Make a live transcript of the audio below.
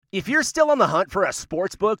If you're still on the hunt for a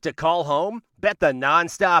sports book to call home, bet the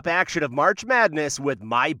nonstop action of March Madness with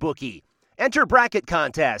MyBookie. Enter bracket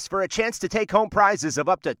contests for a chance to take home prizes of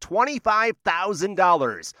up to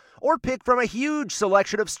 $25,000, or pick from a huge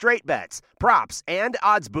selection of straight bets, props, and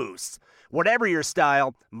odds boosts. Whatever your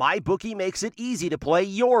style, MyBookie makes it easy to play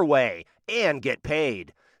your way and get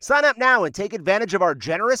paid. Sign up now and take advantage of our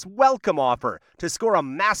generous welcome offer to score a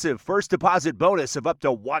massive first deposit bonus of up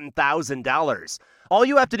to $1,000. All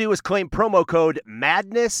you have to do is claim promo code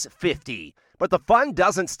MADNESS50. But the fun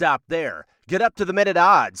doesn't stop there. Get up-to-the-minute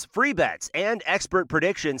odds, free bets, and expert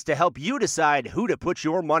predictions to help you decide who to put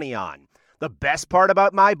your money on. The best part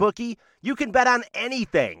about MyBookie? You can bet on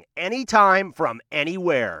anything, anytime, from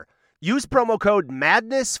anywhere. Use promo code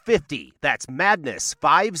MADNESS50, that's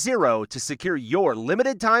MADNESS50, to secure your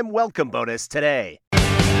limited-time welcome bonus today.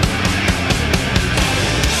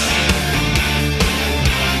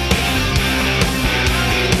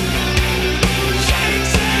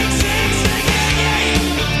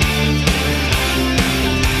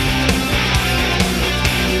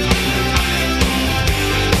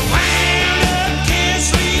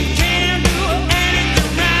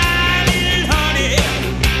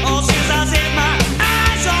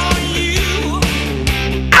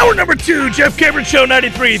 Hour number 2, Jeff Cameron Show,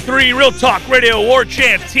 93.3, Real Talk Radio, War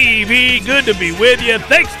Chant TV. Good to be with you.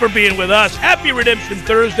 Thanks for being with us. Happy Redemption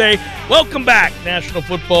Thursday. Welcome back, National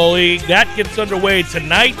Football League. That gets underway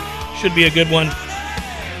tonight. Should be a good one.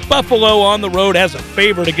 Buffalo on the road as a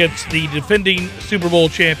favorite against the defending Super Bowl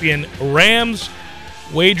champion Rams.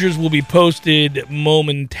 Wagers will be posted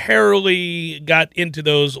momentarily. Got into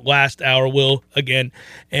those last hour, Will, again.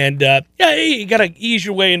 And, you got to ease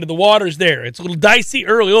your way into the waters there. It's a little dicey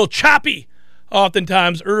early, a little choppy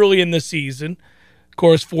oftentimes early in the season. Of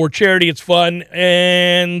course, for charity, it's fun.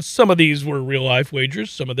 And some of these were real-life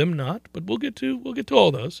wagers, some of them not. But we'll get to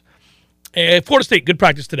all those. Florida State, good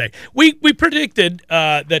practice today. We predicted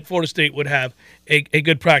that Florida State would have a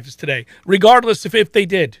good practice today, regardless if they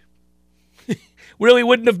did. Really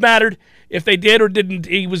wouldn't have mattered if they did or didn't.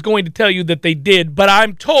 He was going to tell you that they did, but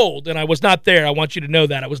I'm told, and I was not there, I want you to know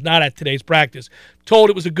that, I was not at today's practice,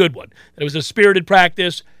 told it was a good one, that it was a spirited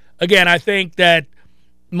practice. Again, I think that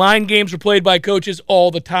mind games are played by coaches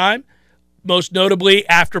all the time. Most notably,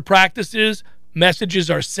 after practices,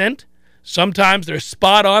 messages are sent. Sometimes they're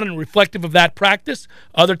spot on and reflective of that practice.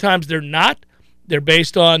 Other times they're not. They're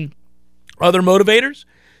based on other motivators.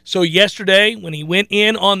 So yesterday, when he went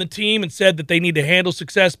in on the team and said that they need to handle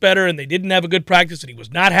success better and they didn't have a good practice and he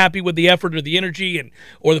was not happy with the effort or the energy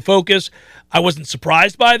or the focus, I wasn't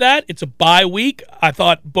surprised by that. It's a bye week. I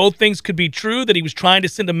thought both things could be true, that he was trying to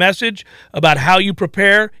send a message about how you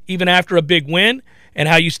prepare even after a big win and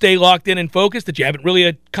how you stay locked in and focused, that you haven't really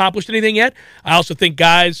accomplished anything yet. I also think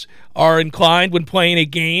guys are inclined when playing a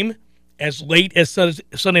game as late as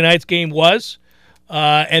Sunday night's game was,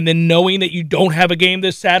 and then knowing that you don't have a game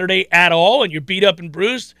this Saturday at all and you're beat up and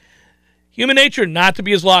bruised, human nature not to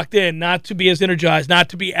be as locked in, not to be as energized, not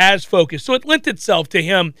to be as focused. So it lent itself to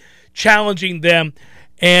him challenging them,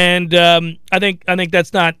 and I think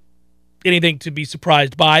that's not anything to be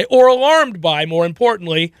surprised by or alarmed by, more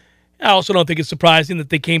importantly. I also don't think it's surprising that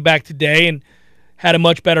they came back today and had a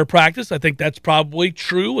much better practice. I think that's probably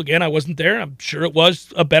true. Again, I wasn't there. I'm sure it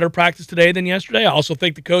was a better practice today than yesterday. I also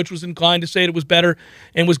think the coach was inclined to say it was better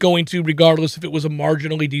and was going to, regardless if it was a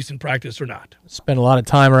marginally decent practice or not. Spent a lot of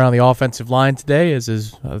time around the offensive line today, as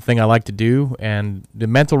is a thing I like to do. And the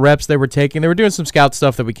mental reps they were taking, they were doing some scout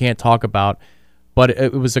stuff that we can't talk about. But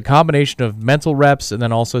it was a combination of mental reps and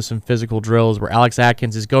then also some physical drills where Alex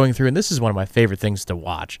Atkins is going through, and this is one of my favorite things to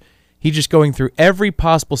watch. He's just going through every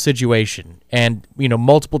possible situation and,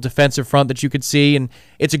 multiple defensive front that you could see. And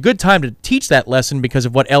it's a good time to teach that lesson because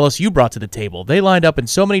of what LSU brought to the table. They lined up in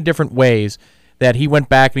so many different ways that he went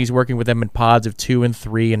back and he's working with them in pods of 2 and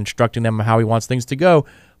 3 and instructing them how he wants things to go.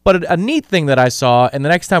 But a neat thing that I saw, and the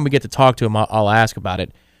next time we get to talk to him, I'll ask about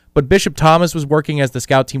it. But Bishop Thomas was working as the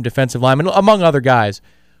scout team defensive lineman, among other guys.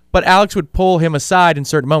 But Alex would pull him aside in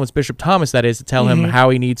certain moments, Bishop Thomas, that is, to tell him how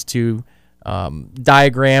he needs to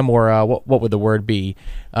diagram, or what would the word be?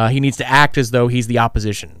 He needs to act as though he's the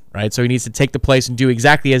opposition, right? So he needs to take the place and do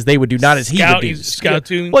exactly as they would do, not as he would do.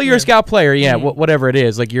 Scouting. Well, you're a scout player, yeah. Whatever it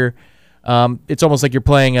is, like you're. It's almost like you're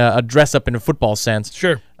playing a dress up in a football sense.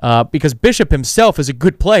 Sure. Because Bishop himself is a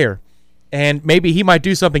good player, and maybe he might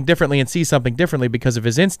do something differently and see something differently because of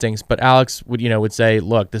his instincts. But Alex would say,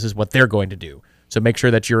 look, this is what they're going to do. So make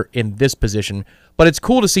sure that you're in this position. But it's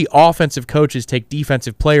cool to see offensive coaches take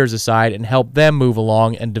defensive players aside and help them move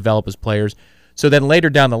along and develop as players. So then later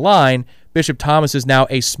down the line, Bishop Thomas is now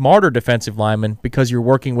a smarter defensive lineman because you're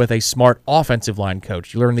working with a smart offensive line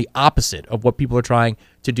coach. You learn the opposite of what people are trying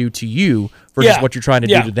to do to you versus what you're trying to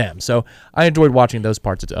do to them. So I enjoyed watching those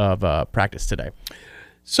parts of practice today.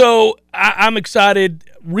 So I'm excited,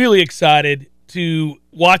 really excited to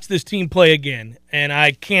watch this team play again. And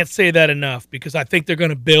I can't say that enough because I think they're going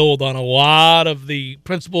to build on a lot of the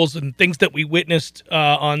principles and things that we witnessed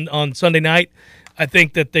on Sunday night. I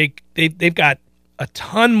think that they've got a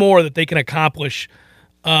ton more that they can accomplish,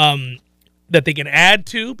 that they can add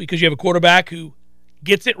to, because you have a quarterback who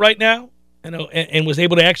gets it right now and was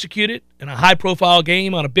able to execute it in a high-profile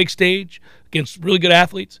game on a big stage against really good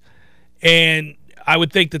athletes. And I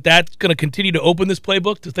would think that that's going to continue to open this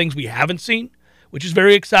playbook to things we haven't seen, which is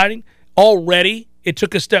very exciting. Already, it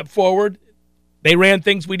took a step forward. They ran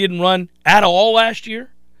things we didn't run at all last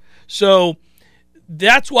year. So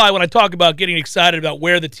that's why when I talk about getting excited about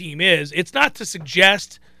where the team is, it's not to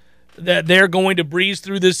suggest that they're going to breeze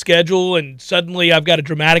through this schedule and suddenly I've got a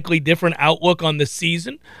dramatically different outlook on the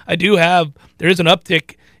season. There is an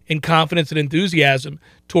uptick in confidence and enthusiasm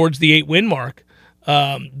towards the 8-win mark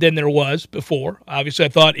than there was before. Obviously, I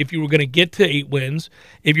thought if you were going to get to 8 wins,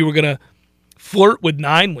 if you were going to flirt with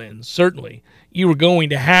 9 wins, certainly, you were going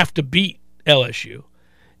to have to beat LSU.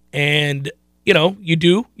 And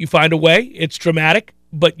you find a way. It's dramatic,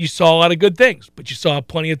 but you saw a lot of good things. But you saw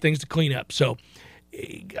plenty of things to clean up. So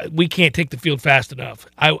we can't take the field fast enough.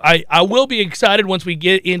 I will be excited once we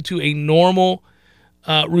get into a normal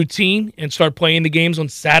routine and start playing the games on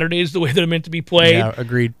Saturdays the way they're meant to be played. Yeah,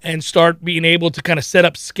 agreed. And start being able to kind of set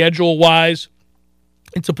up schedule-wise.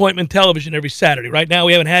 It's appointment television every Saturday. Right now,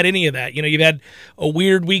 we haven't had any of that. You've had a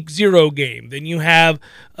weird week 0 game. Then you have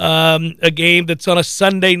a game that's on a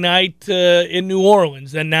Sunday night in New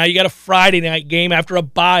Orleans. And now you got a Friday night game after a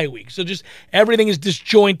bye week. So just everything is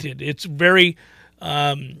disjointed. It's very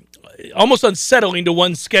almost unsettling to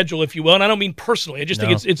one's schedule, if you will. And I don't mean personally. I just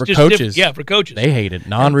think it's for just coaches. different. Yeah, for coaches. They hate it.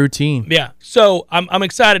 Non-routine. Yeah. So I'm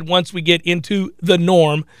excited once we get into the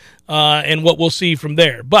norm and what we'll see from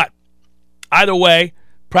there. But either way,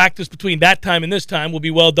 practice between that time and this time will be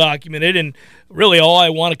well documented, and really all I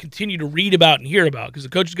want to continue to read about and hear about, because the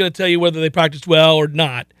coach is going to tell you whether they practiced well or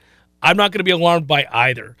not. I'm not going to be alarmed by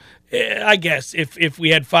either. I guess if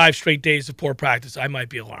we had 5 straight days of poor practice, I might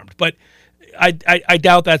be alarmed, but I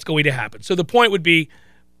doubt that's going to happen. So the point would be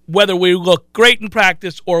whether we look great in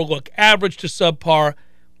practice or look average to subpar,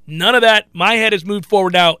 none of that. My head has moved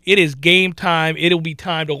forward now. It is game time. It'll be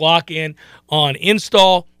time to lock in on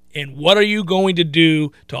install. And what are you going to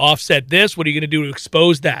do to offset this? What are you going to do to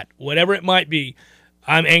expose that? Whatever it might be,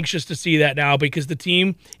 I'm anxious to see that now because the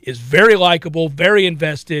team is very likable, very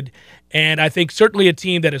invested, and I think certainly a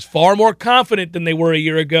team that is far more confident than they were a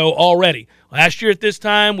year ago already. Last year at this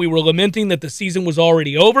time, we were lamenting that the season was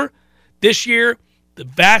already over. This year, the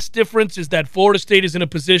vast difference is that Florida State is in a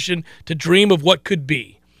position to dream of what could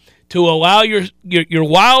be, to allow your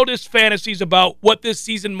wildest fantasies about what this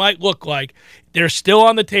season might look like. They're still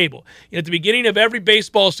on the table. At the beginning of every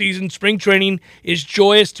baseball season, spring training is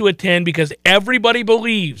joyous to attend because everybody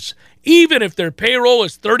believes, even if their payroll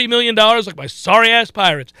is $30 million, like my sorry-ass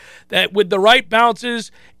Pirates, that with the right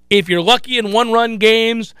bounces, if you're lucky in one-run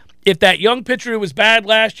games, if that young pitcher who was bad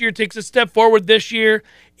last year takes a step forward this year,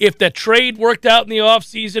 if the trade worked out in the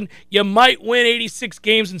offseason, you might win 86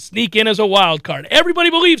 games and sneak in as a wild card. Everybody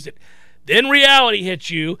believes it. Then reality hits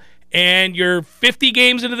you, and you're 50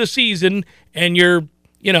 games into the season, and you're,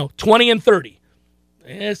 20-30.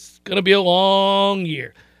 It's going to be a long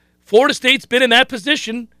year. Florida State's been in that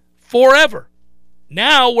position forever.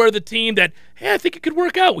 Now we're the team that, hey, I think it could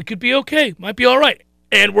work out. We could be okay. Might be all right.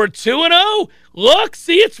 And we're 2-0. Look,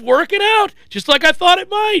 see, it's working out just like I thought it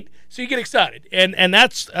might. So you get excited. And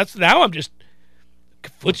that's now I'm just,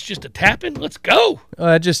 foot's just a tapping. Let's go.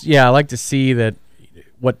 I like to see that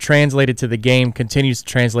what translated to the game continues to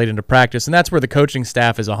translate into practice, and that's where the coaching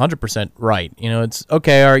staff is 100% right. It's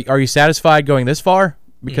okay. Are you satisfied going this far?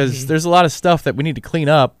 Because there's a lot of stuff that we need to clean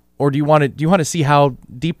up, or do you want to see how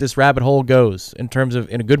deep this rabbit hole goes in terms of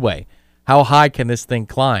in a good way? How high can this thing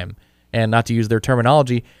climb? And not to use their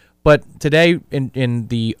terminology, but today in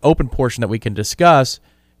the open portion that we can discuss,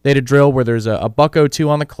 they had a drill where there's a $1:02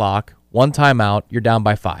 on the clock, 1 timeout, you're down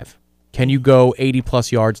by 5. Can you go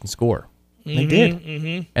 80-plus yards and score? They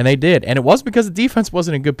did. And they did. And it wasn't because the defense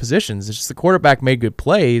wasn't in good positions. It's just the quarterback made good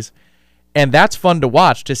plays. And that's fun to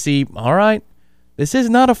watch, to see, all right, this is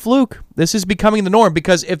not a fluke. This is becoming the norm.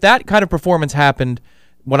 Because if that kind of performance happened,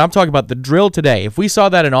 when I'm talking about the drill today, if we saw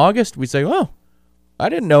that in August, we'd say, oh, I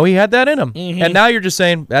didn't know he had that in him. And now you're just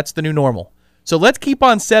saying that's the new normal. So let's keep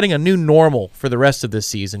on setting a new normal for the rest of this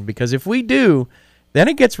season, because if we do, then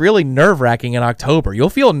it gets really nerve-wracking in October. You'll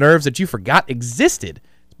feel nerves that you forgot existed.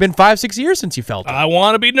 It's been 5-6 years since you felt it. I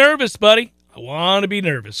want to be nervous, buddy. I want to be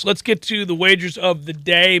nervous. Let's get to the wagers of the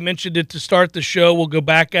day. Mentioned it to start the show. We'll go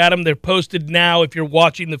back at them. They're posted now if you're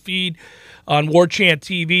watching the feed on War Chant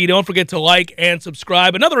TV. Don't forget to like and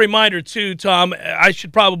subscribe. Another reminder, too, Tom, I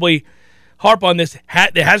should probably harp on this.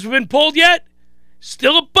 It hasn't been pulled yet.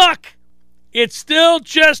 Still a buck. It's still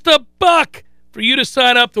just a buck for you to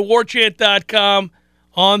sign up to warchant.com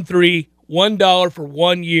on 3. $1 for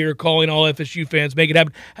 1 year, calling all FSU fans. Make it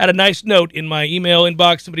happen. Had a nice note in my email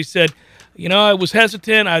inbox. Somebody said, I was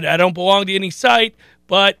hesitant. I don't belong to any site,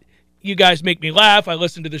 but you guys make me laugh. I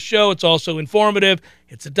listen to the show. It's also informative.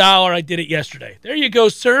 It's $1. I did it yesterday. There you go,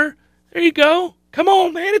 sir. There you go. Come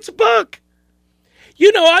on, man. It's a buck.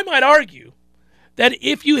 I might argue that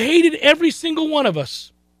if you hated every single one of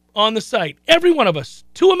us on the site, every one of us,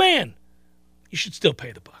 to a man, you should still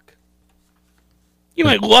pay the buck. You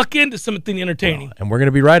might luck into something entertaining. Well, and we're going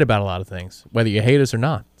to be right about a lot of things, whether you hate us or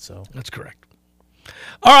not. So that's correct.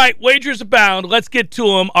 All right, wagers abound. Let's get to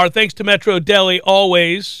them. Our thanks to Metro Deli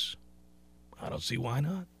always. I don't see why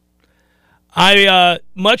not.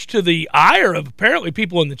 Much to the ire of apparently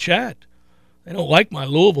people in the chat, they don't like my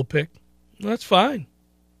Louisville pick. That's fine.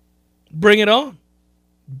 Bring it on,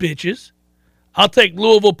 bitches. I'll take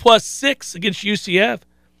Louisville +6 against UCF.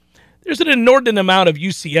 There's an inordinate amount of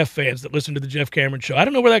UCF fans that listen to the Jeff Cameron Show. I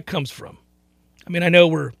don't know where that comes from. I know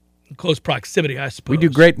we're in close proximity, I suppose. We do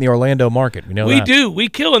great in the Orlando market. We know we that. We do. We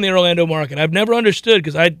kill in the Orlando market. I've never understood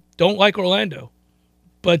because I don't like Orlando.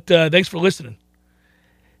 But thanks for listening.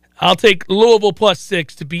 I'll take Louisville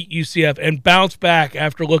 +6 to beat UCF and bounce back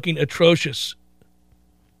after looking atrocious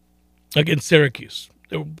against Syracuse.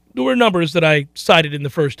 There were numbers that I cited in the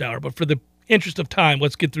first hour, but for the interest of time,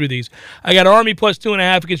 let's get through these. I got Army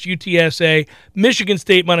 +2.5 against UTSA. Michigan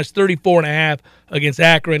State -34.5 against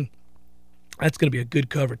Akron. That's going to be a good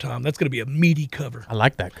cover, Tom. That's going to be a meaty cover. I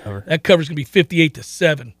like that cover. That cover's going to be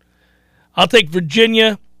 58-7. I'll take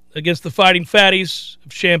Virginia against the Fighting Fatties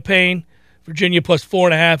of Champaign. Virginia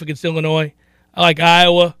 +4.5 against Illinois. I like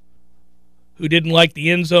Iowa, who didn't like the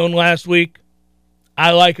end zone last week.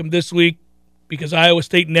 I like them this week because Iowa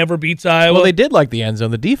State never beats Iowa. Well, they did like the end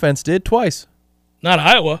zone. The defense did twice. Not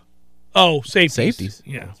Iowa. Oh, safeties. Safeties.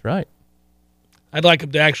 Yeah. That's right. I'd like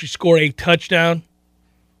them to actually score a touchdown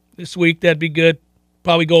this week. That'd be good.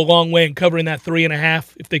 Probably go a long way in covering that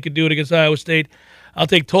 3.5 if they could do it against Iowa State. I'll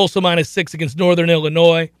take Tulsa -6 against Northern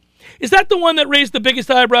Illinois. Is that the one that raised the biggest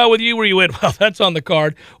eyebrow with you where you went, well, that's on the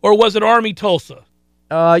card? Or was it Army-Tulsa?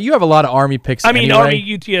 You have a lot of Army picks anyway.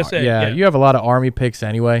 Army-UTSA. Yeah, you have a lot of Army picks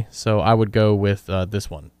anyway, so I would go with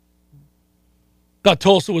this one. Thought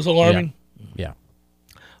Tulsa was alarming? Yeah.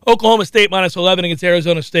 Oklahoma State -11 against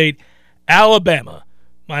Arizona State. Alabama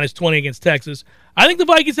 -20 against Texas. I think the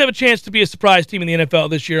Vikings have a chance to be a surprise team in the NFL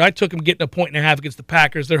this year. I took them getting 1.5 against the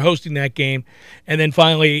Packers. They're hosting that game. And then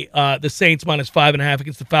finally, the Saints -5.5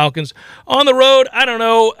 against the Falcons. On the road, I don't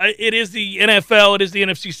know. It is the NFL. It is the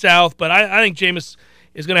NFC South. But I think Jameis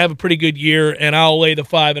is going to have a pretty good year, and I'll lay the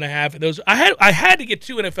 5.5. And those I had to get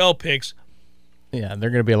 2 NFL picks. Yeah, and there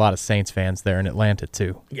are going to be a lot of Saints fans there in Atlanta,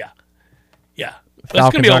 too. Yeah.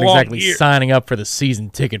 Falcons aren't exactly year. signing up for the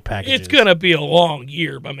season ticket packages. It's going to be a long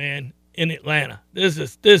year, my man, in Atlanta. This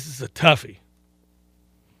is a toughie.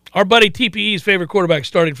 Our buddy TPE's favorite quarterback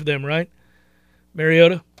starting for them, right?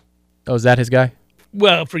 Mariota. Oh, is that his guy?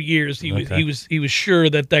 Well, for years he was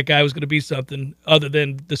sure that guy was going to be something other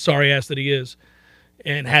than the sorry ass that he is,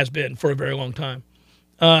 and has been for a very long time.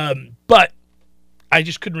 But I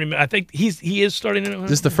just couldn't remember. I think he is starting in Atlanta.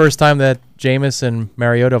 Is this the first time that Jameis and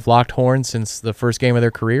Mariota have locked horns since the first game of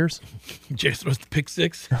their careers? Jameis throws the pick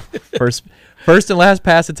 6. First and last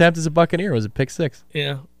pass attempt as a Buccaneer was a pick 6.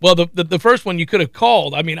 Yeah. Well, the first one you could have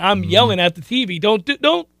called. I mean, I'm yelling at the TV. Don't do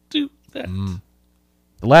that.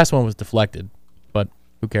 The last one was deflected, but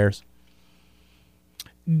who cares?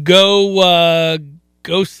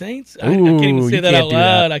 Go Saints! I can't even say that out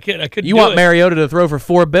loud. I couldn't. You want Mariota to throw for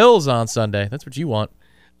 4 bills on Sunday? That's what you want.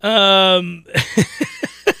 Then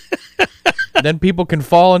people can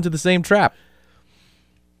fall into the same trap.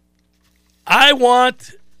 I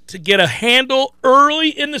want to get a handle early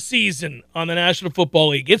in the season on the National Football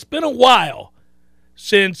League. It's been a while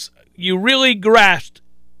since you really grasped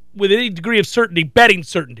with any degree of certainty, betting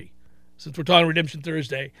certainty, since we're talking Redemption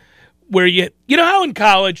Thursday, where you know how in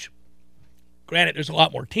college. Granted, there's a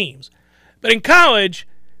lot more teams, but in college,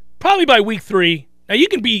 probably by week 3, now you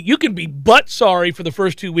can be butt sorry for the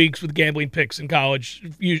first 2 weeks with gambling picks in college.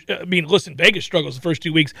 Listen, Vegas struggles the first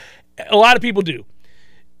 2 weeks. A lot of people do.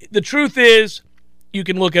 the truth is, you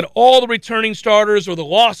can look at all the returning starters or the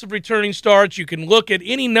loss of returning starts. You can look at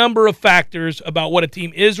any number of factors about what a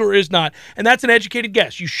team is or is not, and that's an educated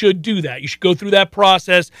guess. You should do that. You should go through that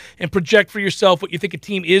process and project for yourself what you think a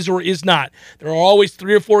team is or is not. There are always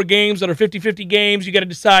 3 or 4 games that are 50-50 games. You got to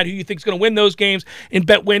decide who you think is going to win those games and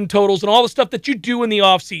bet win totals and all the stuff that you do in the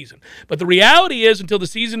offseason. But the reality is, until the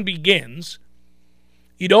season begins,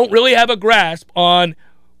 you don't really have a grasp on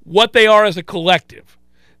what they are as a collective,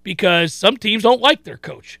 because some teams don't like their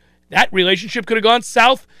coach. That relationship could have gone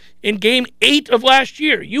south in Game 8 of last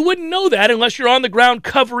year. You wouldn't know that unless you're on the ground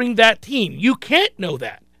covering that team. You can't know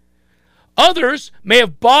that. Others may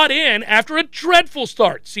have bought in after a dreadful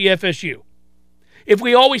start, CFSU. If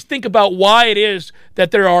we always think about why it is that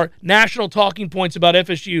there are national talking points about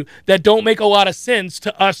FSU that don't make a lot of sense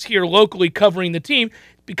to us here locally covering the team,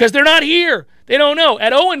 because they're not here. They don't know.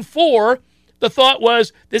 At 0-4, the thought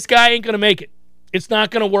was, this guy ain't going to make it. It's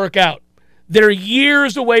not going to work out. They're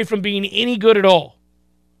years away from being any good at all.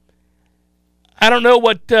 I don't know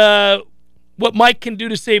what Mike can do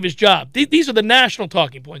to save his job. These are the national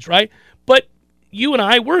talking points, right? But you and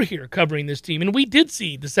I were here covering this team, and we did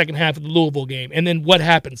see the second half of the Louisville game and then what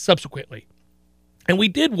happened subsequently. And we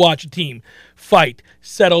did watch a team fight,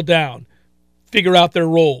 settle down, figure out their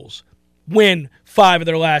roles, win 5 of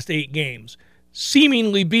their last 8 games,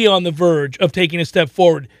 seemingly be on the verge of taking a step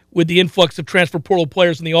forward with the influx of transfer portal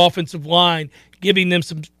players in the offensive line, giving them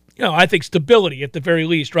some, I think stability at the very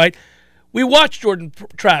least, right? We watched Jordan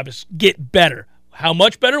Travis get better. How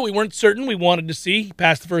much better? We weren't certain. We wanted to see. He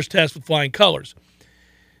passed the first test with flying colors.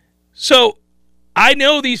 So I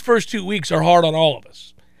know these first 2 weeks are hard on all of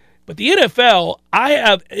us. But the NFL,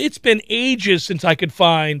 it's been ages since I could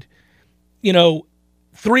find,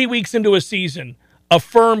 3 weeks into a season, a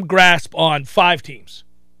firm grasp on 5 teams.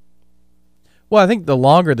 Well, I think the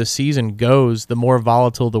longer the season goes, the more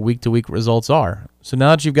volatile the week-to-week results are. So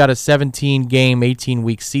now that you've got a 17-game,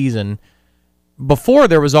 18-week season, before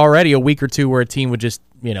there was already a week or two where a team would just,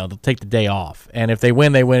 they'll take the day off. And if they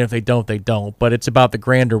win, they win. If they don't, they don't. But it's about the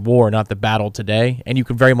grander war, not the battle today. And you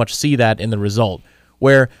can very much see that in the result.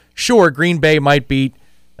 Where, sure, Green Bay might beat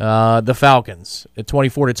the Falcons at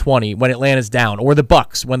 24-20 when Atlanta's down, or the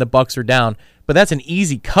Bucs when the Bucs are down. But that's an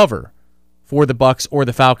easy cover for the Bucs or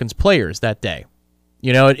the Falcons players that day.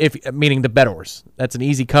 Meaning the bettors. That's an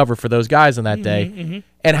easy cover for those guys on that day. Mm-hmm.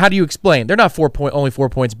 And how do you explain? They're not only 4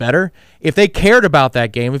 points better. If they cared about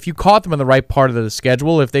that game, if you caught them on the right part of the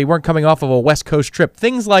schedule, if they weren't coming off of a West Coast trip,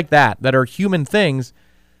 things like that are human things,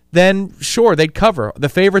 then sure, they'd cover. The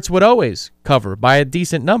favorites would always cover by a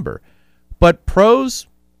decent number. But pros,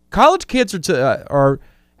 college kids are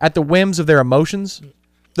at the whims of their emotions.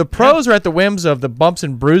 The pros are at the whims of the bumps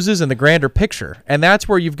and bruises and the grander picture. And that's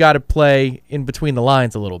where you've got to play in between the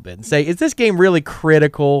lines a little bit and say, is this game really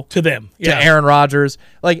critical to them? To Aaron Rodgers?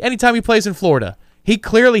 Like, anytime he plays in Florida, he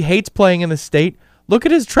clearly hates playing in the state. Look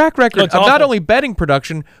at his track record of not only betting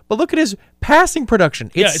production, but look at his passing production.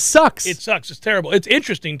 It sucks. It sucks. It's terrible. It's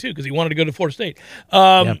interesting, too, because he wanted to go to Florida State.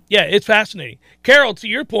 Yeah, it's fascinating. Carol, to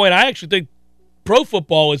your point, I actually think pro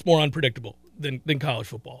football is more unpredictable than college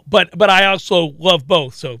football. But I also love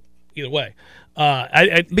both, so either way.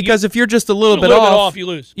 Because if you're just a little bit off, you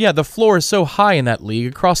lose. Yeah, the floor is so high in that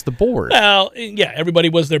league across the board. Well, yeah, everybody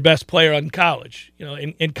was their best player in college.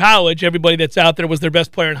 In college, everybody that's out there was their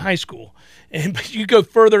best player in high school. But you go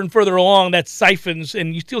further and further along, that siphons,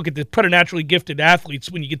 and you still get the preternaturally gifted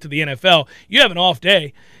athletes when you get to the NFL. You have an off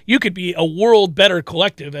day. You could be a world better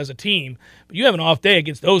collective as a team, but you have an off day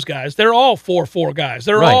against those guys. They're all 4-4 guys.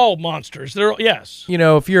 They're all monsters. Yes.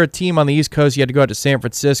 If you're a team on the East Coast, you had to go out to San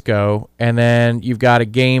Francisco, and then you've got a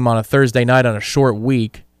game on a Thursday night on a short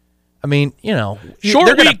week. I mean, they're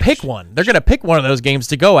going to pick one. They're going to pick one of those games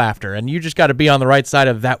to go after, and you just got to be on the right side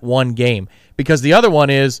of that one game. Because the other one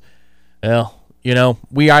is,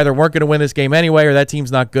 we either weren't going to win this game anyway or that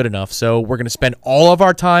team's not good enough. So we're going to spend all of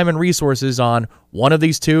our time and resources on one of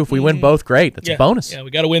these two. If we win both, great. That's a bonus. Yeah,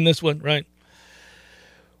 we got to win this one, right?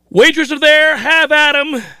 Wagers are there. Have at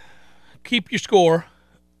 'em. Keep your score.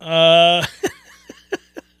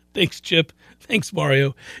 Thanks, Chip. Thanks,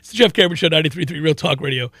 Mario. It's the Jeff Cameron Show, 93.3 Real Talk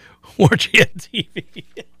Radio, WarChant TV.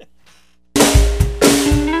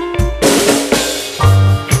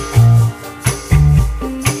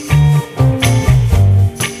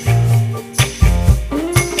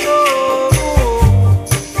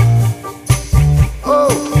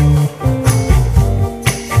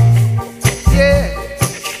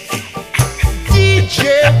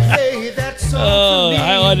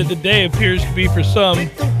 Highlight of the day appears to be for some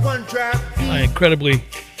my incredibly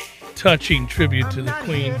touching tribute to the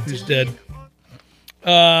Queen, who's dead.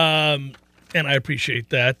 And I appreciate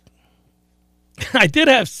that. I did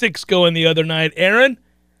have 6 going the other night. Aaron,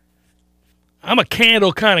 I'm a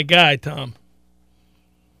candle kind of guy, Tom.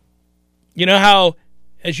 You know how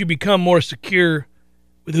as you become more secure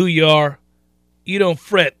with who you are, you don't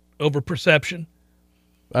fret over perception?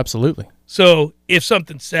 Absolutely. So if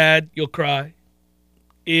something's sad, you'll cry.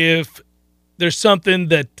 If there's something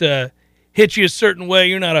that hits you a certain way,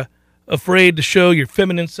 you're not afraid to show your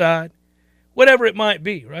feminine side. Whatever it might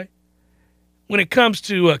be, right? When it comes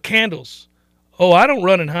to candles, I don't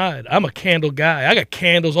run and hide. I'm a candle guy. I got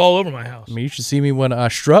candles all over my house. I mean, you should see me when I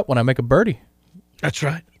strut when I make a birdie. That's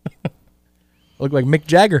right. Look like Mick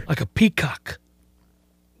Jagger. Like a peacock.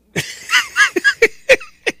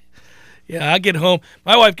 Yeah, I get home.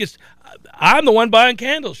 My wife I'm the one buying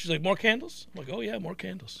candles. She's like, more candles? I'm like, oh, yeah, more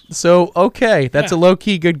candles. So, okay, that's a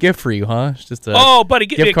low-key good gift for you, huh? It's just a buddy,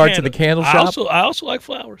 get gift me a card candle. to the candle shop? I also like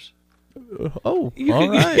flowers. Oh, all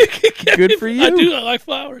right. Good for you. I do. I like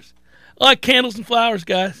flowers. I like candles and flowers,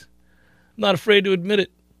 guys. I'm not afraid to admit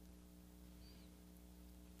it.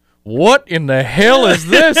 What in the hell is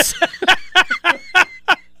this?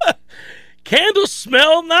 Candles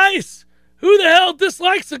smell nice. Who the hell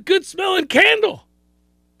dislikes a good smelling candle?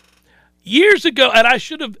 Years ago, and I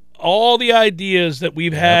should have all the ideas that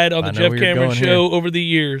we've had on the Jeff Cameron Show over the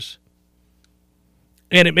years,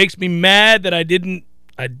 and it makes me mad that I didn't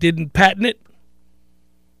patent it.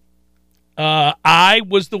 I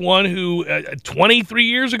was the one who 23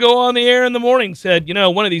 years ago on the air in the morning said,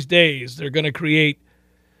 one of these days they're going to create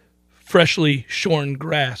freshly shorn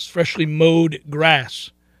grass, freshly mowed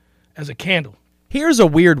grass as a candle. Here's a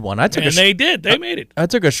weird one. They did. They made it. I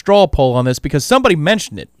took a straw poll on this because somebody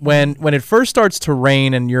mentioned it. When it first starts to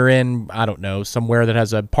rain and you're in, I don't know, somewhere that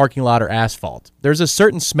has a parking lot or asphalt, there's a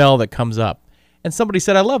certain smell that comes up. And somebody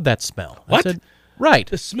said, I love that smell. What? I said, right.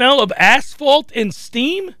 The smell of asphalt and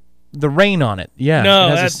steam? The rain on it. Yeah. No,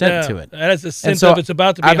 it has a scent to it. That has a scent of it's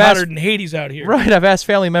about to be hotter than Hades out here. Right. I've asked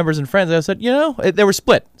family members and friends. I said, they were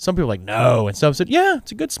split. Some people were like, no. And some said, yeah,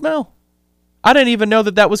 it's a good smell. I didn't even know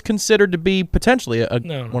that was considered to be potentially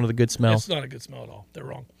one of the good smells. It's not a good smell at all. They're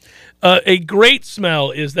wrong. A great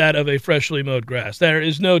smell is that of a freshly mowed grass. There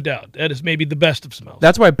is no doubt. That is maybe the best of smells.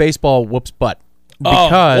 That's why baseball whoops butt.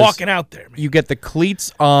 Because walking out there, man. You get the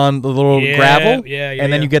cleats on the little gravel,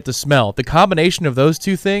 and then you get the smell. The combination of those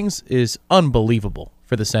two things is unbelievable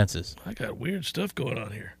for the senses. I got weird stuff going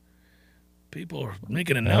on here. People are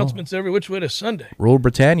making announcements every which way to Sunday. Rule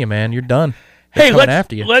Britannia, man. You're done. Hey,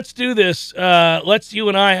 let's do this. Let's you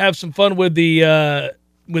and I have some fun with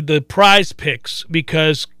the prize picks,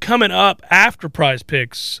 because coming up after prize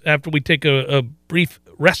picks, after we take a brief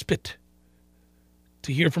respite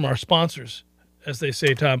to hear from our sponsors, as they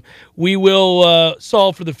say, Tom, we will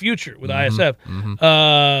solve for the future with ISF.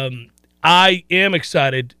 Mm-hmm. I am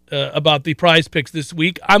excited about the prize picks this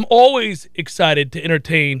week. I'm always excited to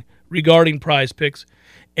entertain regarding prize picks.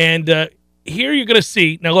 And here you're going to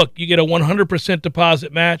see, now look, you get a 100%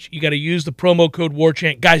 deposit match. You got to use the promo code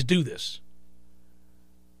WARCHANT. Guys, do this.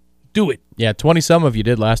 Do it. Yeah, 20-some of you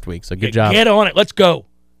did last week, so good job. Get on it. Let's go.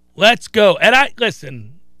 Let's go. And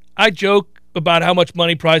I joke about how much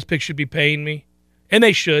money Prize Picks should be paying me, and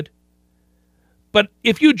they should. But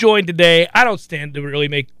if you join today, I don't stand to really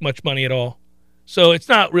make much money at all. So it's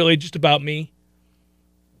not really just about me.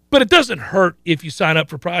 But it doesn't hurt if you sign up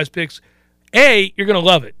for Prize Picks. A, you're going to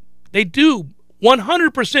love it. They do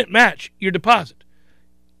 100% match your deposit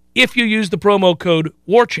if you use the promo code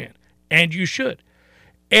WARCHANT, and you should.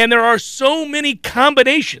 And there are so many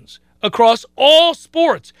combinations across all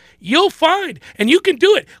sports. You'll find, and you can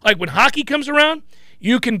do it. Like when hockey comes around,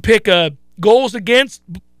 you can pick goals against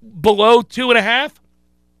below 2.5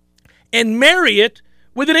 and marry it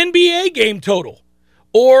with an NBA game total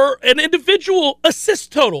or an individual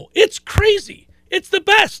assist total. It's crazy. It's the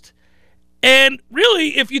best. And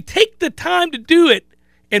really, if you take the time to do it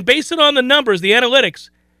and base it on the numbers, the analytics,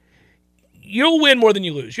 you'll win more than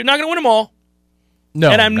you lose. You're not going to win them all. No,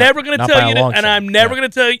 and I'm never going to tell you that. And I'm never Yeah. going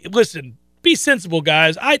to tell you, listen, be sensible,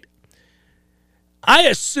 guys. I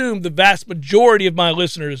assume the vast majority of my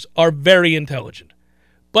listeners are very intelligent.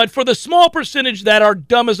 But for the small percentage that are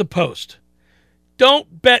dumb as a post,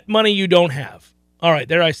 don't bet money you don't have. All right,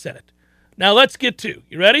 there I said it. Now let's get to,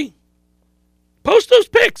 you ready? Post those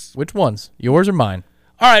picks. Which ones? Yours or mine?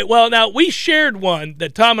 All right, well, now we shared one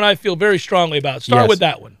that Tom and I feel very strongly about. Start Yes. with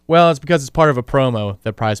that one. Well, it's because it's part of a promo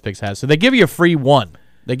that Prize Picks has. So they give you a free one.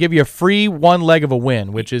 They give you a free one leg of a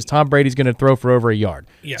win, which is Tom Brady's going to throw for over a yard.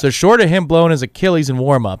 Yeah. So short of him blowing his Achilles in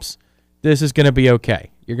warm-ups, this is going to be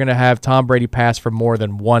okay. you're going to have Tom Brady pass for more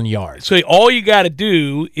than 1 yard. So all you got to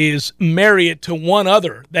do is marry it to one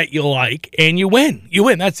other that you like, and you win. You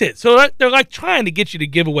win. That's it. So they're like trying to get you to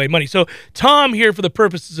give away money. So Tom here, for the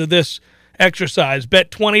purposes of this exercise, bet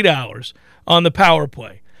 $20 on the power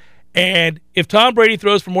play. And if Tom Brady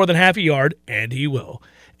throws for more than half a yard, and he will,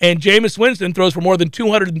 and Jameis Winston throws for more than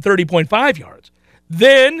 230.5 yards,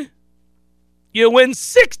 then you win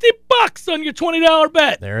 $60 on your $20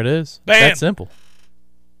 bet. There it is. Bam. That's simple.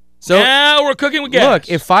 So now we're cooking with gas. Look,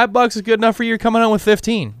 if $5 is good enough for you, you're coming on with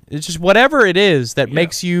 15. It's just whatever it is that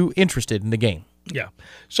makes you interested in the game. Yeah.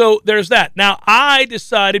 So there's that. Now, I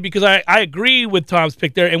decided, because I agree with Tom's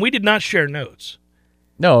pick there, and we did not share notes.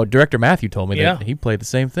 No, Director Matthew told me that he played the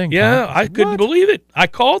same thing. Yeah, Tom. I couldn't believe it. I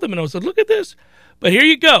called him and I said, look at this. But here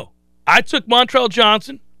you go. I took Montrell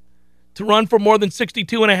Johnson to run for more than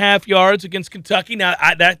 62.5 yards against Kentucky. Now,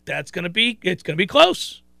 it's going to be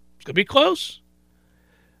close. It's going to be close.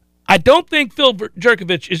 I don't think Phil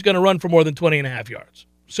Jerkovich is going to run for more than 20.5 yards.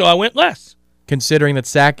 So I went less. Considering that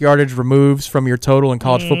sack yardage removes from your total in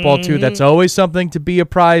college football, too, that's always something to be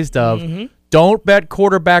apprised of. Don't bet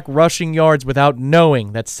quarterback rushing yards without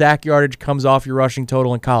knowing that sack yardage comes off your rushing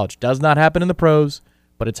total in college. Does not happen in the pros,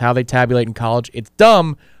 but it's how they tabulate in college. It's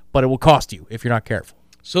dumb, but it will cost you if you're not careful.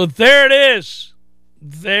 So there it is.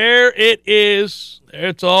 There it is.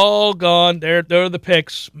 It's all gone. There are the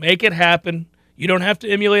picks. Make it happen. You don't have to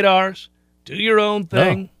emulate ours. Do your own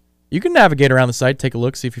thing. No. You can navigate around the site, take a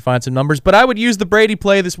look, see if you find some numbers. But I would use the Brady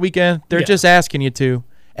play this weekend. They're just asking you to.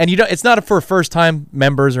 And it's not for first-time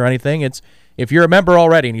members or anything. It's if you're a member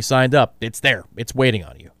already and you signed up, it's there. It's waiting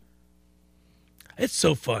on you. It's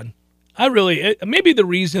so fun. Maybe the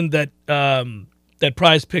reason that that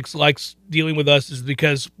Prize Picks likes dealing with us is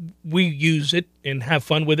because we use it and have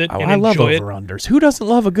fun with it and I love enjoy it. over-unders. Who doesn't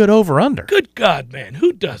love a good over-under? Good God, man.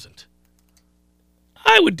 Who doesn't?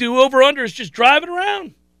 I would do over-unders just driving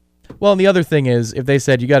around. Well, and the other thing is, if they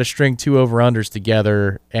said you got to string two over-unders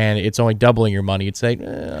together and it's only doubling your money, you'd say, I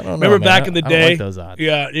don't know, Remember man. back in the I day? don't like those odds.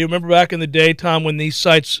 Yeah, you remember back in the day, Tom, when these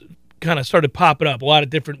sites kind of started popping up, a lot of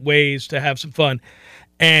different ways to have some fun.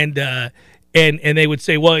 And they would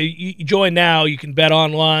say, well, you join now, you can bet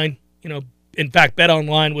online. In fact, Bet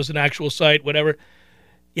Online was an actual site, whatever.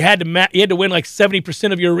 You had to win like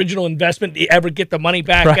 70% of your original investment to ever get the money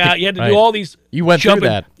back out. You had to do all these. You went through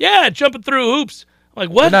that. Yeah, jumping through hoops. I'm like,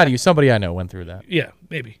 what? Well, not you. Somebody I know went through that. Yeah,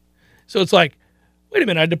 maybe. So it's like, wait a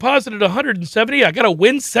minute, I deposited 170. I got to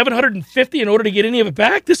win 750 in order to get any of it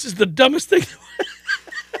back? This is the dumbest thing.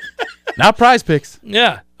 Not Prize Picks.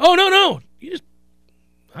 Yeah. Oh, no.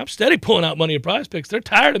 I'm steady pulling out money at Prize Picks. They're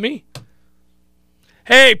tired of me.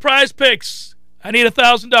 Hey, Prize Picks, I need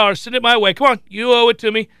 $1,000. Send it my way. Come on, you owe it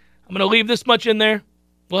to me. I'm going to leave this much in there.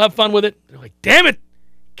 We'll have fun with it. They're like, damn it.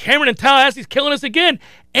 Cameron in Tallahassee's killing us again.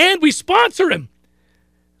 And we sponsor him.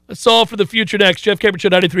 Let's solve for the future next. Jeff Cameron Show,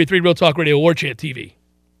 93.3 Real Talk Radio, War Chant TV.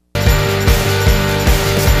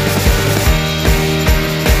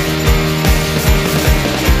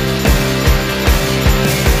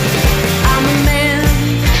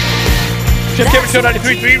 Jeff Cameron Show,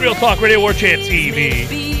 93.3 Real Talk Radio, War Chant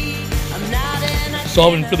TV.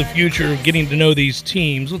 Solving for the future, getting to know these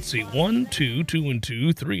teams. Let's see, 1, 2, 2 and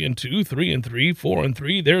 2, 3 and 2, 3 and 3, 4 and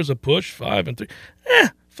 3. There's a push, 5 and 3.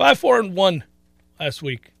 5, 4 and 1 last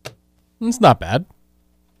week. It's not bad.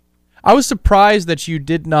 I was surprised that you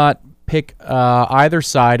did not pick either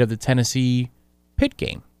side of the Tennessee Pitt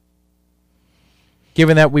game,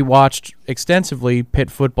 given that we watched extensively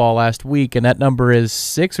Pitt football last week, and that number is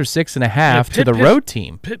 6 or 6.5 to the road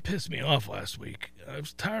team. Pitt pissed me off last week. I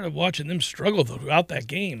was tired of watching them struggle throughout that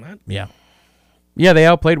game. Yeah, they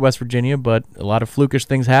outplayed West Virginia, but a lot of flukish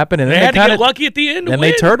things happened, and they had to get lucky at the end. And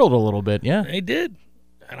they turtled a little bit. Yeah, they did,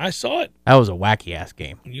 and I saw it. That was a wacky ass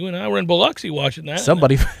game. You and I were in Biloxi watching that.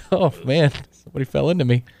 Somebody fell into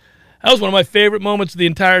me. That was one of my favorite moments of the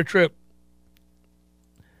entire trip.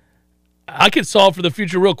 I could solve for the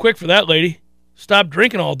future real quick for that lady. Stop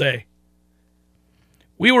drinking all day.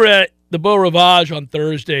 We were at the Beau Rivage on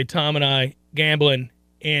Thursday, Tom and I, gambling,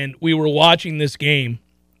 and we were watching this game,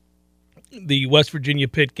 the West Virginia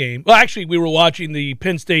Pitt game. Well, actually, we were watching the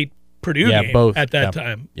Penn State Purdue game both at that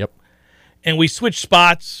time. Yep. And we switched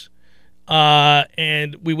spots,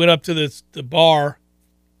 and we went up to the bar,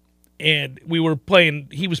 and we were playing.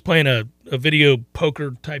 He was playing a video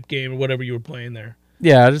poker type game or whatever you were playing there.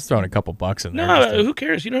 Yeah, just throwing a couple bucks in there. No, who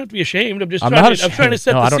cares? You don't have to be ashamed. I'm trying to set the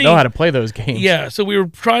scene. I don't know how to play those games. Yeah, so we were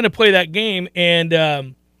trying to play that game,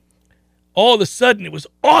 and all of a sudden it was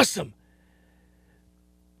awesome.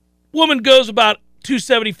 Woman goes about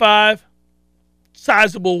 275,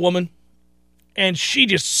 sizable woman, and she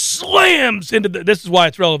just slams into this is why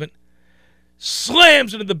it's relevant,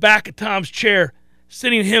 slams into the back of Tom's chair,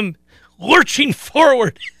 sending him lurching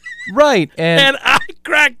forward. Right. And I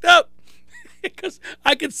cracked up because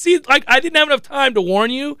I could see, like, I didn't have enough time to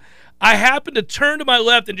warn you. I happened to turn to my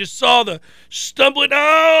left and just saw the stumbling.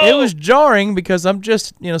 Oh! It was jarring because I'm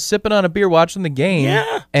just, sipping on a beer watching the game.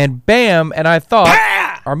 Yeah. And bam, and I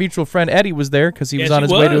thought our mutual friend Eddie was there because he was on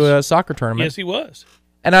his way to a soccer tournament. Yes, he was.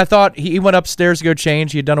 And I thought he went upstairs to go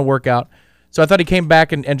change. He had done a workout. So I thought he came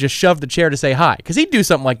back and just shoved the chair to say hi because he'd do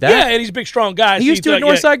something like that. Yeah, and he's a big, strong guy. He used to at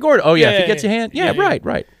Northside Gordon. Oh, yeah, if he gets your hand. Yeah,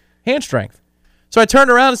 right. Hand strength. So I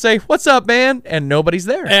turned around and say, "What's up, man?" And nobody's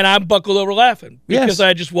there. And I'm buckled over laughing because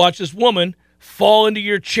I just watched this woman fall into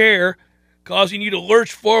your chair, causing you to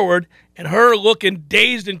lurch forward, and her looking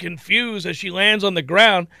dazed and confused as she lands on the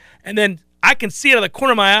ground. And then I can see out of the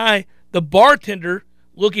corner of my eye the bartender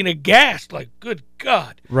looking aghast, like, good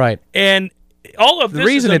God. Right. And all of this the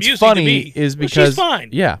reason is it's amusing funny to me. is because she's fine.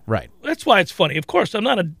 Yeah, right. That's why it's funny. Of course, I'm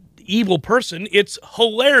not an evil person. It's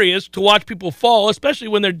hilarious to watch people fall, especially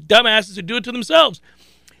when they're dumbasses who do it to themselves.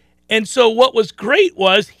 And so what was great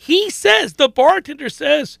was the bartender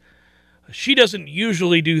says, she doesn't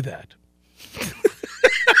usually do that.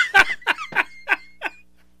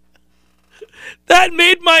 That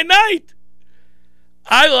made my night.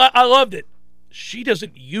 I loved it. She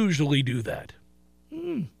doesn't usually do that.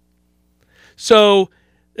 So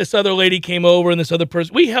this other lady came over, and this other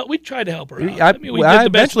person, we tried to help her out. I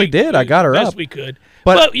eventually did. I got her up. Best we could.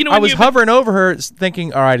 But I was hovering over her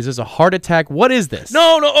thinking, all right, is this a heart attack? What is this?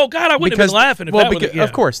 No. Oh, God, I wouldn't have been laughing if that would have.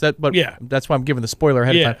 Of course. That's why I'm giving the spoiler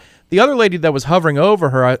ahead of time. The other lady that was hovering over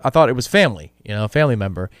her, I thought it was family, a family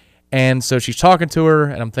member. And so she's talking to her,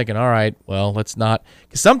 and I'm thinking, all right, well, let's not.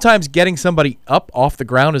 Because sometimes getting somebody up off the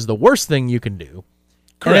ground is the worst thing you can do.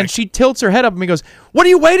 Correct. And then she tilts her head up and he goes, "What are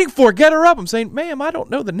you waiting for? Get her up." I'm saying, "Ma'am, I don't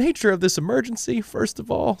know the nature of this emergency, first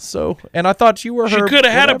of all." And I thought you were her. She could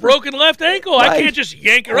have had a broken left ankle. Right. I can't just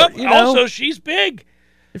yank her up. Also, she's big.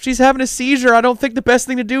 If she's having a seizure, I don't think the best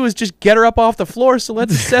thing to do is just get her up off the floor. So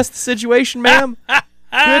let's assess the situation, ma'am.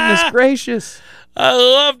 Goodness gracious. I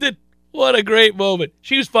loved it. What a great moment.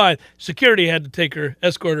 She was fine. Security had to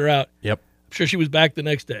escort her out. Yep. I'm sure she was back the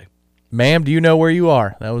next day. "Ma'am, do you know where you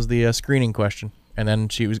are?" That was the screening question. And then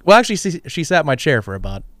she sat in my chair for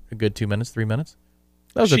about a good 2 minutes, 3 minutes.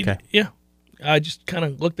 That was okay. Yeah. I just kind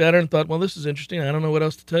of looked at her and thought, well, this is interesting. I don't know what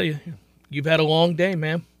else to tell you. You've had a long day,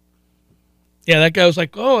 ma'am. Yeah, that guy was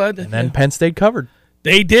like, oh. And then Penn State covered.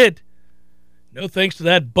 They did. No thanks to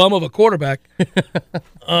that bum of a quarterback.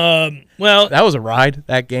 Well, that was a ride,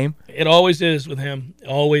 that game. It always is with him.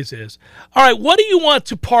 Always is. All right, what do you want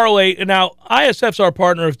to parlay? Now, ISF's our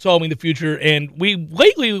partner of Solving the Future, and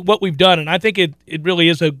lately what we've done, and I think it really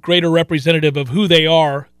is a greater representative of who they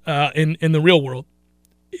are in the real world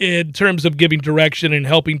in terms of giving direction and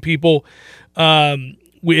helping people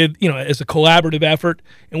with, as a collaborative effort.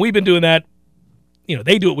 And we've been doing that.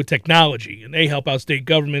 They do it with technology, and they help out state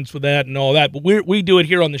governments with that and all that. But we do it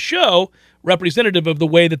here on the show, representative of the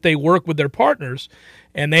way that they work with their partners.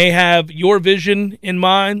 And they have your vision in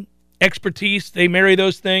mind, expertise. They marry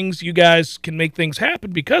those things. You guys can make things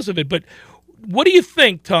happen because of it. But what do you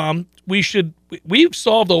think, Tom? We've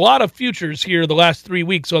solved a lot of futures here the last 3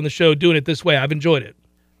 weeks on the show doing it this way. I've enjoyed it.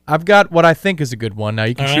 I've got what I think is a good one. Now,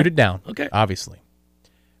 you can shoot it down, okay, obviously.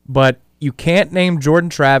 But you can't name Jordan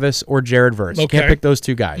Travis or Jared Verse. Okay. You can't pick those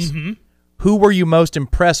two guys. Mm-hmm. Who were you most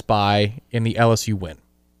impressed by in the LSU win?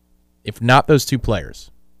 If not those two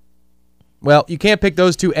players. Well, you can't pick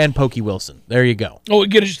those two and Pokey Wilson. There you go. Oh, you're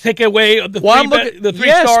going to just take away the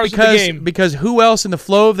three stars of the game. Because who else in the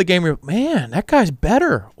flow of the game, man, that guy's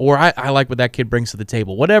better. Or I like what that kid brings to the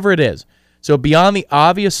table. Whatever it is. So beyond the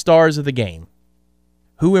obvious stars of the game,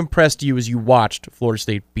 who impressed you as you watched Florida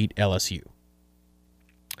State beat LSU?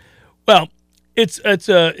 Well, it's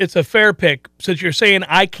a fair pick. Since you're saying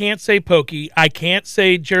I can't say Pokey, I can't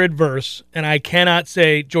say Jared Verse, and I cannot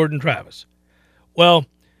say Jordan Travis. Well,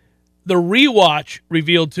 the rewatch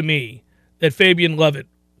revealed to me that Fabian Levitt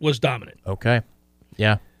was dominant. Okay.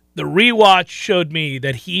 Yeah. The rewatch showed me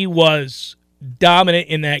that he was dominant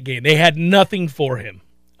in that game. They had nothing for him.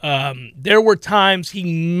 There were times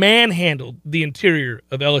he manhandled the interior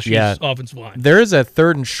of LSU's offensive line. There is a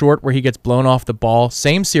 3rd and short where he gets blown off the ball.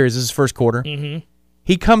 Same series. This is first quarter. Mm-hmm.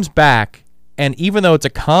 He comes back, and even though it's a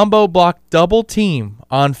combo block double team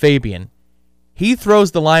on Fabian, he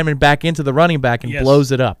throws the lineman back into the running back and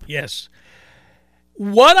blows it up. Yes.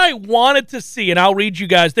 What I wanted to see, and I'll read you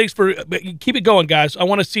guys. Thanks for keep it going, guys. I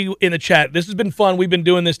want to see in the chat. This has been fun. We've been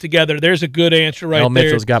doing this together. There's a good answer right there.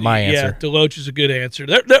 Mitchell's got my answer. Yeah, Deloach is a good answer.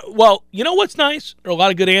 Well, you know what's nice? There are a lot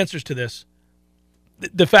of good answers to this.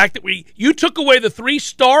 the fact that you took away the 3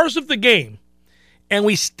 stars of the game, and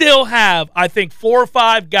we still have, I think, 4 or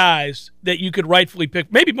 5 guys that you could rightfully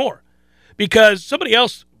pick, maybe more, because somebody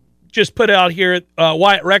else just put out here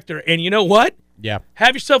Wyatt Rector, and you know what? Yeah.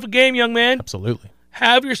 Have yourself a game, young man. Absolutely.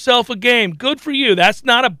 Have yourself a game. Good for you. That's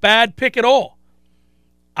not a bad pick at all.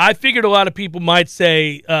 I figured a lot of people might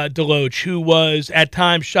say Deloach, who was at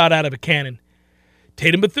times shot out of a cannon.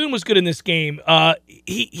 Tatum Bethune was good in this game.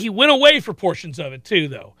 He went away for portions of it too,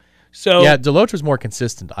 though. So yeah, Deloach was more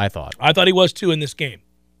consistent, I thought. I thought he was too in this game.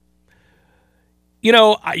 You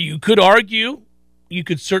know, you could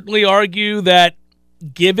certainly argue that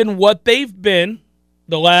given what they've been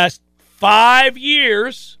the last 5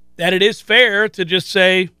 years, that it is fair to just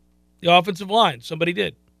say the offensive line. Somebody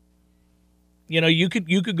did. You know, you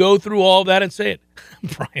could go through all of that and say it.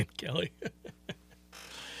 Brian Kelly.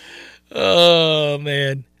 Oh,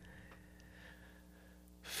 man.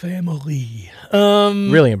 Family.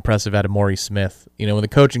 Really impressive out of Maurice Smith. You know, when the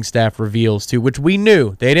coaching staff reveals, too, which we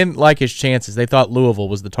knew. They didn't like his chances. They thought Louisville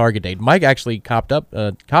was the target date. Mike actually copped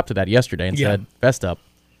to that yesterday and said, fessed up.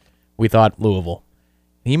 We thought Louisville.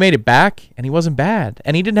 He made it back, and he wasn't bad.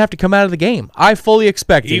 And he didn't have to come out of the game. I fully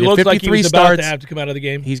expected. He looks like he was about to have to come out of the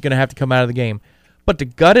game. He's going to have to come out of the game. But to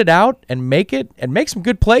gut it out and make some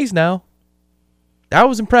good plays now, that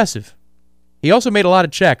was impressive. He also made a lot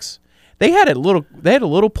of checks. They had a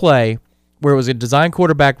little play where it was a design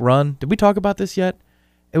quarterback run. Did we talk about this yet?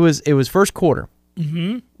 It was first quarter,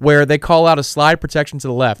 where they call out a slide protection to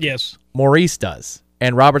the left. Yes. Maurice does.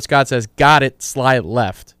 And Robert Scott says, got it, slide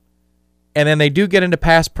left. And then they do get into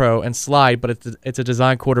pass pro and slide, but it's a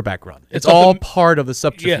design quarterback run. It's all part of the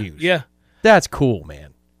subterfuge. Yeah. That's cool,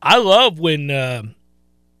 man. I love when,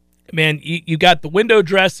 you got the window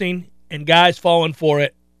dressing and guys falling for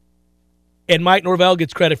it, and Mike Norvell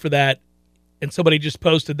gets credit for that, and somebody just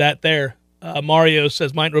posted that there. Mario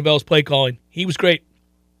says Mike Norvell's play calling. He was great.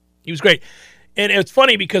 And it's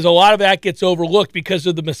funny because a lot of that gets overlooked because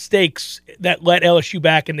of the mistakes that let LSU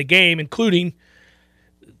back in the game, including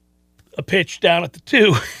a pitch down at the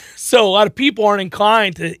 2. So a lot of people aren't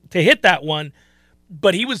inclined to hit that one,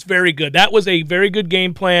 but he was very good. That was a very good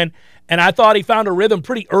game plan, and I thought he found a rhythm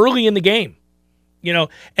pretty early in the game, and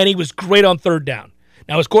he was great on third down.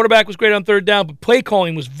 Now, his quarterback was great on third down, but play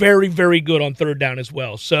calling was very, very good on third down as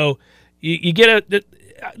well. So you get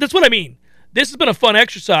that's what I mean. This has been a fun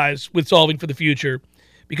exercise with solving for the future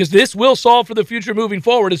because this will solve for the future moving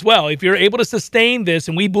forward as well. If you're able to sustain this,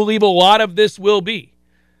 and we believe a lot of this will be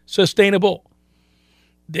sustainable,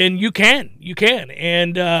 then you can.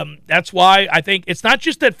 And that's why I think it's not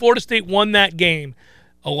just that Florida State won that game.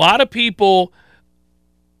 A lot of people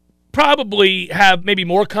probably have maybe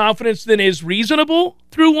more confidence than is reasonable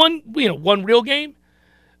through one real game,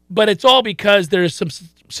 but it's all because there's some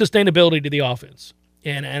sustainability to the offense.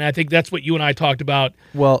 And I think that's what you and I talked about.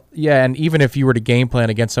 Well, yeah, and even if you were to game plan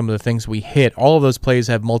against some of the things we hit, all of those plays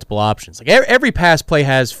have multiple options. Like every pass play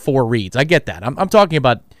has 4 reads. I get that. I'm talking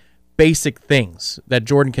about basic things that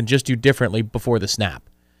Jordan can just do differently before the snap.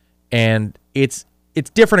 And it's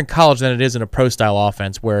different in college than it is in a pro-style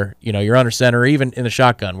offense where, you're under center, or even in the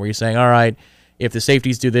shotgun where you're saying, all right, if the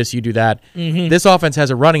safeties do this, you do that. Mm-hmm. This offense has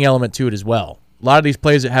a running element to it as well. A lot of these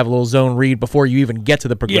plays that have a little zone read before you even get to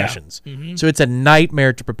the progressions. Yeah. Mm-hmm. So it's a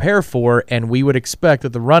nightmare to prepare for, and we would expect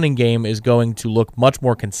that the running game is going to look much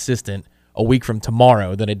more consistent a week from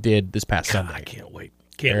tomorrow than it did this past Sunday. I can't wait.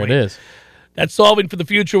 There it is. That's Solving for the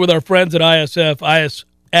Future with our friends at ISF.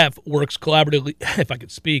 ISF works collaboratively, if I could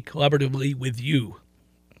speak, collaboratively with you.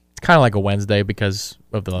 It's kind of like a Wednesday because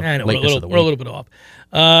of the lateness of the week. We're a little bit off.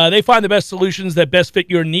 They find the best solutions that best fit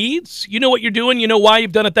your needs. You know what you're doing. You know why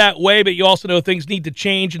you've done it that way, but you also know things need to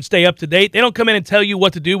change and stay up to date. They don't come in and tell you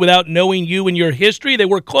what to do without knowing you and your history. They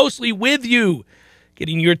work closely with you,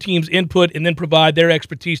 getting your team's input, and then provide their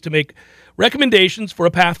expertise to make recommendations for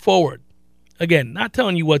a path forward. Again, not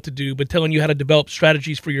telling you what to do, but telling you how to develop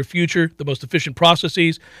strategies for your future, the most efficient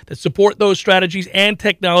processes that support those strategies, and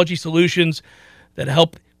technology solutions that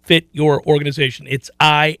help fit your organization. It's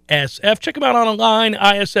ISF. Check them out online,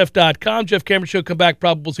 isf.com. Jeff Cameron Show. Come back.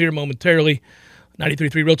 Probables here momentarily.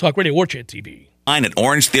 93.3 Real Talk Radio, War Chant TV. At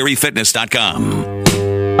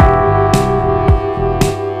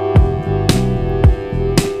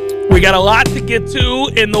OrangeTheoryFitness.com. We got a lot to get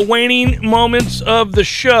to in the waning moments of the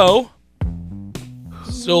show.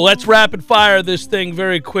 So let's rapid fire this thing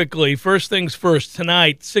very quickly. First things first,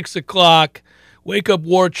 tonight, 6 o'clock, wake up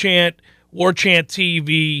War Chant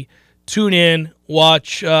TV. Tune in,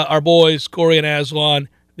 watch our boys, Corey and Aslan.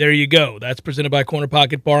 There you go. That's presented by Corner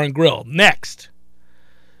Pocket Bar and Grill. Next,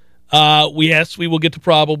 we will get to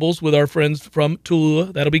probables with our friends from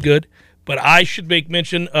Tula. That'll be good. But I should make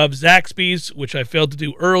mention of Zaxby's, which I failed to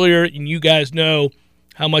do earlier, and you guys know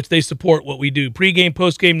how much they support what we do. Pre-game,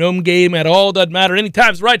 post-game, no game at all, doesn't matter.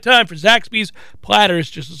 Anytime's the right time for Zaxby's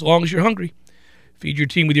platters, just as long as you're hungry. Feed your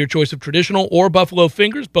team with your choice of traditional or buffalo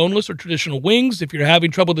fingers, boneless or traditional wings. If you're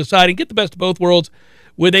having trouble deciding, get the best of both worlds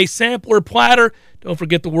with a sampler platter. Don't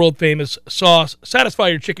forget the world-famous sauce. Satisfy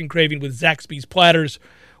your chicken craving with Zaxby's platters.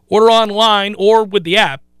 Order online or with the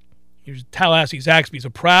app. Here's Tallahassee Zaxby's, a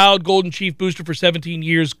proud Golden Chief booster for 17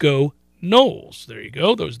 years. Go Noles. There you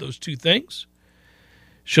go. Those two things.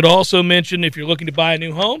 Should also mention if you're looking to buy a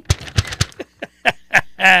new home.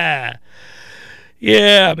 Yeah,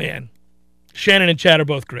 man. Shannon and Chad are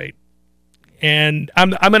both great. And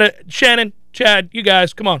I'm going to, Shannon, Chad, you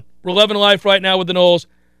guys, come on. We're loving life right now with the Noles.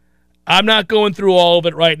 I'm not going through all of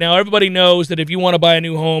it right now. Everybody knows that if you want to buy a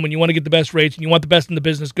new home and you want to get the best rates and you want the best in the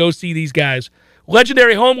business, go see these guys.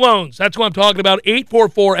 Legendary Home Loans. That's what I'm talking about.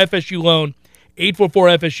 844-FSU-LOAN.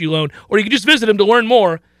 844-FSU-LOAN. Or you can just visit them to learn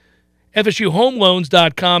more.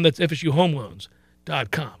 FSUHomeLoans.com. That's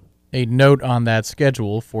FSUHomeLoans.com. A note on that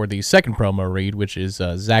schedule for the second promo read, which is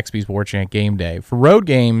Zaxby's War Chant Game Day. For road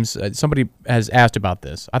games, somebody has asked about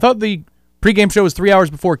this. I thought the pregame show was 3 hours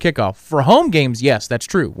before kickoff. For home games, yes, that's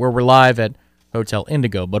true, where we're live at Hotel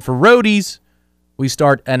Indigo. But for roadies, we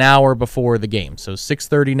start an hour before the game. So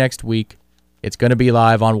 6:30 next week, it's going to be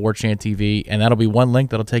live on War Chant TV, and that'll be one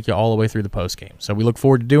link that'll take you all the way through the postgame. So we look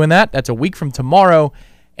forward to doing that. That's a week from tomorrow.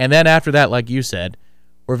 And then after that, like you said,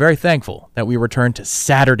 we're very thankful that we return to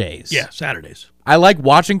Saturdays. Yeah, Saturdays. I like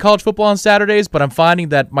watching college football on Saturdays, but I'm finding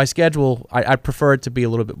that my schedule, I prefer it to be a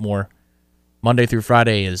little bit more Monday through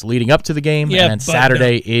Friday is leading up to the game, and then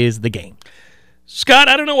Saturday is the game. Scott,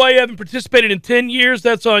 I don't know why you haven't participated in 10 years.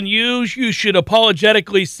 That's on you. You should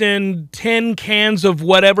apologetically send 10 cans of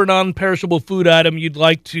whatever non-perishable food item you'd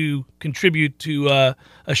like to contribute to a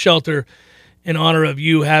shelter in honor of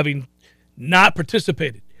you having not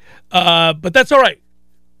participated. But that's all right.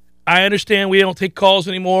 I understand we don't take calls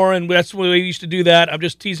anymore, and that's the way we used to do that. I'm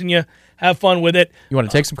just teasing you. Have fun with it. You want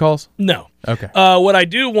to take some calls? No. Okay. What I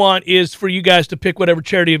do want is for you guys to pick whatever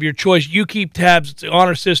charity of your choice. You keep tabs. It's an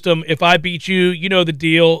honor system. If I beat you, you know the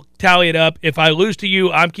deal. Tally it up. If I lose to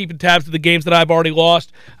you, I'm keeping tabs to the games that I've already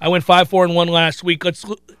lost. I went 5-4-1 last week. Let's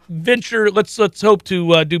hope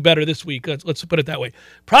to do better this week. Let's put it that way.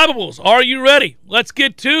 Probables, are you ready? Let's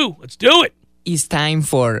get to. Let's do it. It's time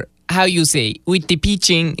for, how you say, with the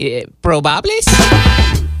pitching, probables?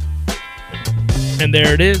 And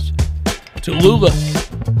there it is. Tallulah,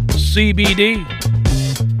 CBD,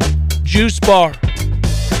 Juice Bar,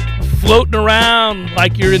 floating around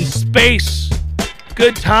like you're in space.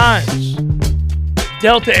 Good times.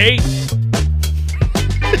 Delta 8.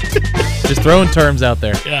 Just throwing terms out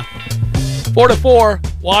there. Yeah. 4-4,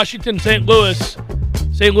 Washington, St. Louis.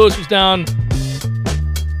 St. Louis was down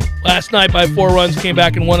last night by 4 runs, came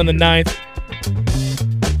back and won in the 9th.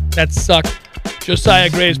 That sucked. Josiah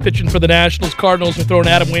Gray is pitching for the Nationals. Cardinals are throwing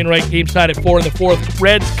Adam Wainwright. Game tied at 4 in the 4th.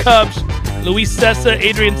 Reds, Cubs, Luis Cessa,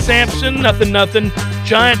 Adrian Sampson, nothing.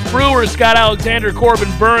 Giants, Brewers, Scott Alexander, Corbin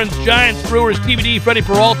Burns. Giants, Brewers, TBD, Freddie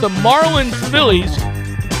Peralta. Marlins, Phillies,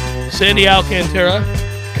 Sandy Alcantara,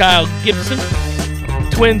 Kyle Gibson.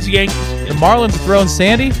 Twins, Yankees. The Marlins are throwing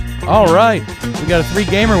Sandy? All right. We got a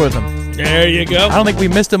 3-gamer with him. There you go. I don't think we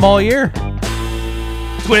missed him all year.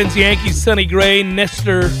 Twins, Yankees, Sonny Gray,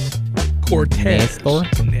 Nestor Cortez.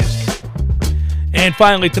 Nestor. And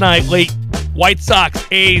finally tonight, late, White Sox,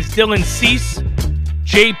 A's, Dylan Cease,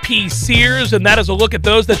 J.P. Sears, and that is a look at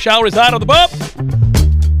those that shall reside on the bump.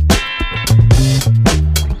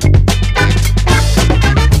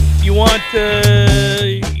 You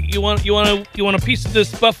want a piece of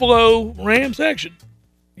this Buffalo Rams action?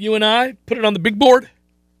 You and I put it on the big board.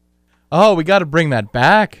 Oh, we got to bring that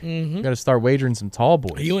back. We got to start wagering some tall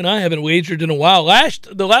boys. You and I haven't wagered in a while.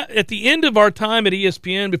 At the end of our time at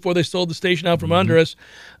ESPN, before they sold the station out from under us,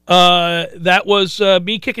 that was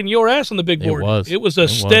me kicking your ass on the big board. It was a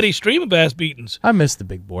steady stream of ass beatings. I missed the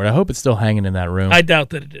big board. I hope it's still hanging in that room. I doubt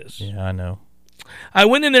that it is. Yeah, I know. I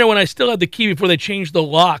went in there when I still had the key before they changed the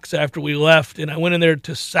locks after we left, and I went in there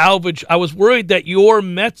to salvage. I was worried that your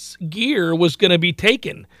Mets gear was going to be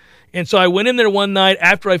taken. And so I went in there one night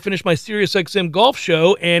after I finished my SiriusXM golf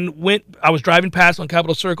show and I was driving past on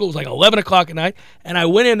Capitol Circle. It was like 11 o'clock at night. And I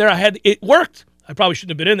went in there. It worked. I probably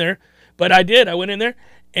shouldn't have been in there, but I did. I went in there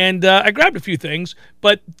and I grabbed a few things.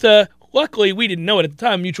 But luckily, we didn't know it at the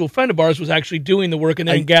time. A mutual friend of ours was actually doing the work and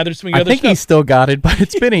then gathered some other stuff. I think he still got it, but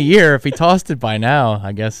it's been a year. If he tossed it by now,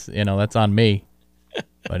 I guess, that's on me.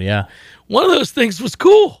 But yeah. One of those things was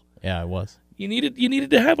cool. Yeah, it was. You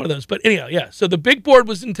needed to have one of those. But anyhow, yeah. So the big board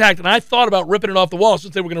was intact, and I thought about ripping it off the wall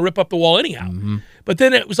since they were going to rip up the wall anyhow. Mm-hmm. But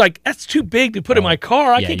then it was like, that's too big to put in my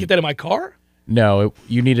car. I can't get that in my car. No,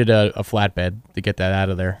 you needed a flatbed to get that out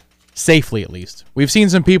of there. Safely, at least. We've seen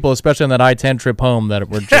some people, especially on that I-10 trip home, that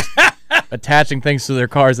were just attaching things to their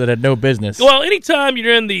cars that had no business. Well, anytime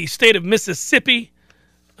you're in the state of Mississippi,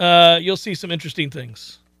 you'll see some interesting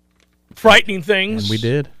things. Frightening things. And we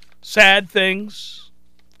did. Sad things.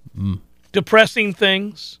 Depressing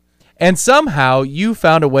things. And somehow you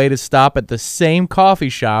found a way to stop at the same coffee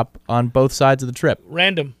shop on both sides of the trip.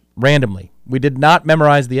 Randomly. We did not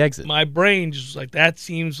memorize the exit. My brain just was like, that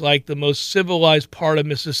seems like the most civilized part of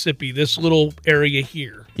Mississippi, this little area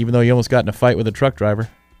here. Even though you almost got in a fight with a truck driver.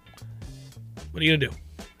 What are you going to do?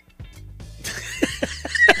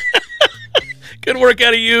 Good work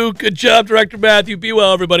out of you. Good job, Director Matthew. Be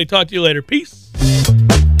well, everybody. Talk to you later. Peace.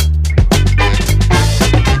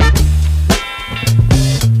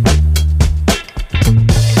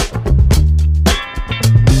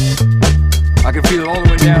 I can feel it all the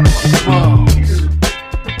way down to my bones.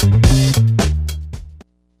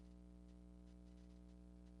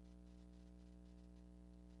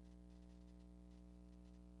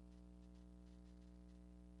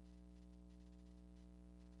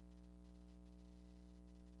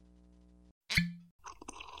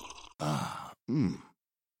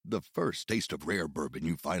 The first taste of rare bourbon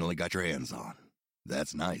you finally got your hands on.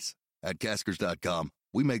 That's nice. At Caskers.com,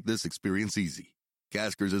 we make this experience easy.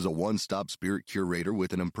 Caskers is a one-stop spirit curator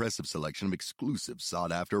with an impressive selection of exclusive,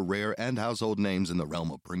 sought-after, rare, and household names in the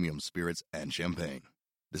realm of premium spirits and champagne.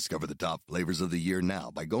 Discover the top flavors of the year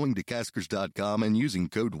now by going to Caskers.com and using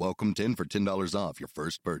code WELCOME10 for $10 off your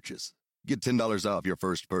first purchase. Get $10 off your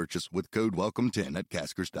first purchase with code WELCOME10 at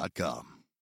Caskers.com.